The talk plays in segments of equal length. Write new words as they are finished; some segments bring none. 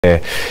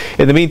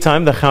In the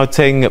meantime, the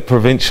Gauteng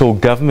provincial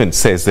government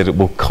says that it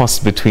will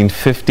cost between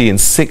 50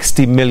 and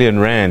 60 million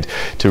rand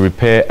to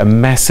repair a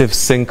massive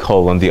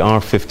sinkhole on the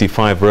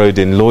R55 road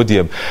in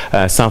Laudium,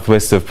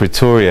 southwest of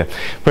Pretoria.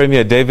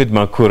 Premier David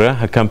Makhura,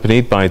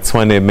 accompanied by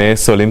Tshwane Mayor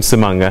Solly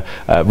Msimanga,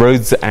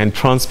 Roads and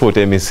Transport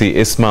MEC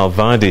Ismail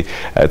Vadi,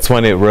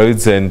 Tshwane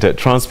Roads and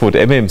Transport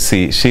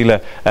MMC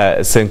Sheila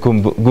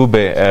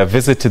Senkubuge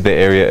visited the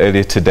area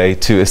earlier today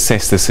to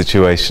assess the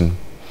situation.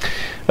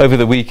 Over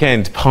the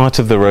weekend, part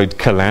of the road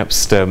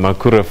collapsed.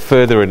 Makhura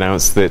further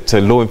announced that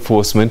law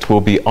enforcement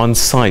will be on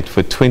site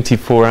for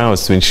 24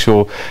 hours to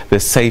ensure the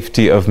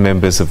safety of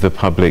members of the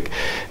public.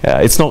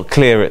 It's not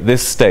clear at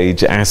this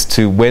stage as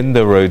to when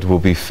the road will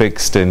be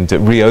fixed and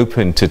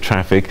reopened to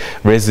traffic.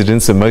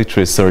 Residents and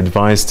motorists are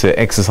advised to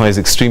exercise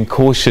extreme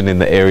caution in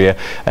the area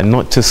and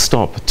not to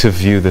stop to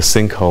view the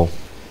sinkhole.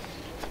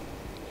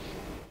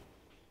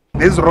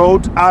 This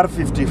road,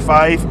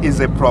 R55, is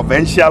a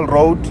provincial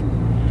road.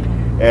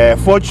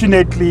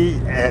 Fortunately,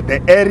 the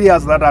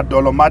areas that are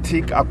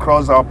dolomitic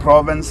across our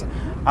province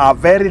are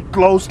very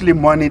closely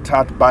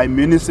monitored by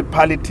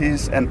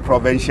municipalities and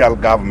provincial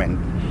government.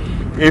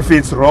 If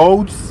it's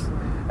roads,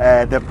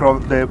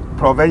 the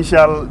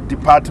Provincial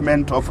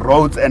Department of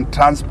Roads and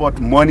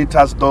Transport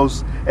monitors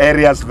those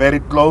areas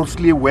very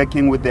closely,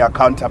 working with their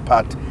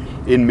counterpart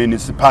in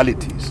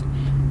municipalities.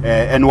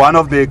 And one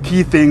of the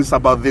key things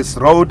about this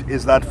road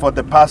is that for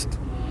the past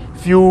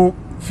few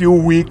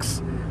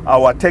weeks,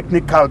 our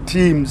technical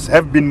teams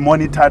have been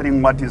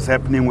monitoring what is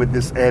happening with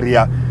this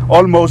area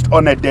almost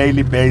on a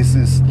daily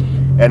basis,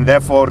 and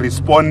therefore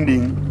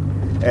responding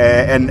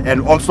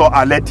and also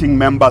alerting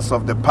members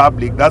of the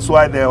public. That's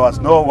why there was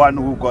no one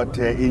who got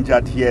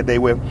injured here. They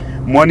were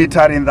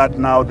monitoring that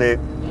now. The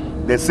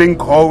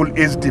sinkhole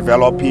is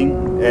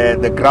developing,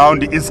 the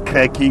ground is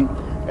cracking,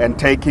 and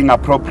taking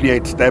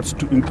appropriate steps,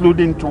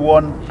 including to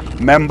warn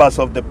members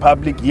of the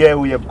public. Here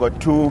we have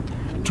got two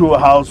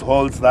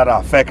households that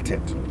are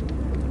affected.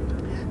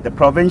 The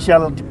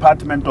Provincial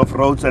Department of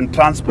Roads and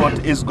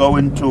Transport is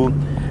going to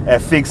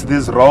fix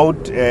this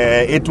road.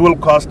 It will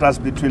cost us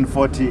between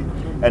 40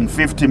 and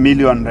 50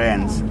 million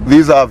rands.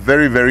 These are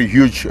very, very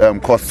huge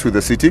costs to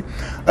the city.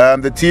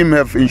 The team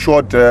have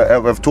ensured,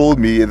 have told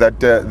me that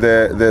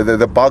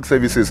the bulk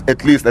services,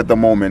 at least at the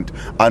moment,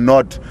 are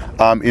not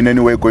in any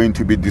way going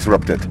to be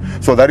disrupted.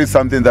 So that is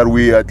something that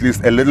we are at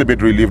least a little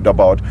bit relieved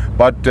about.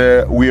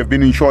 But we have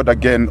been ensured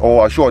again,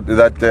 or assured,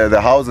 that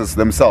the houses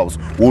themselves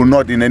will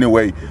not in any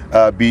way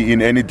be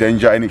in any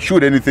danger, and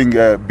should anything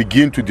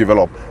begin to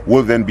develop,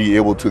 we'll then be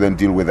able to then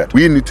deal with that.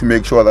 We need to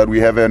make sure that we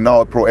have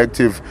now a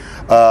proactive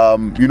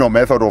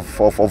method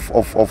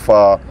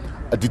of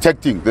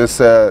detecting this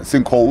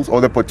sinkholes,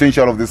 or the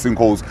potential of the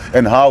sinkholes,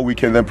 and how we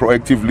can then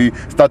proactively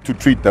start to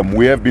treat them.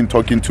 We have been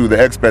talking to the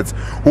experts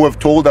who have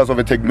told us of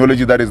a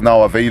technology that is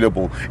now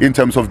available in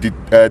terms of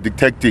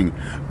detecting,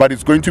 but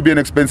it's going to be an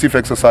expensive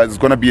exercise. It's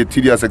going to be a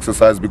tedious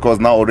exercise because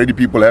now already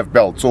people have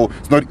belts, so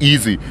it's not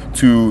easy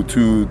to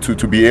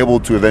be able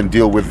to then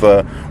deal with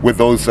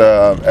those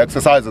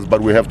exercises.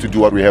 But we have to do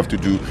what we have to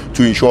do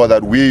to ensure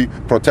that we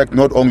protect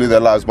not only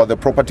their lives but the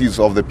properties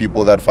of the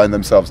people that find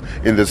themselves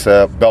in this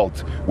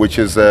belt,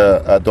 which is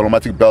a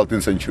dolomitic belt in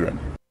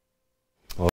Tshwane.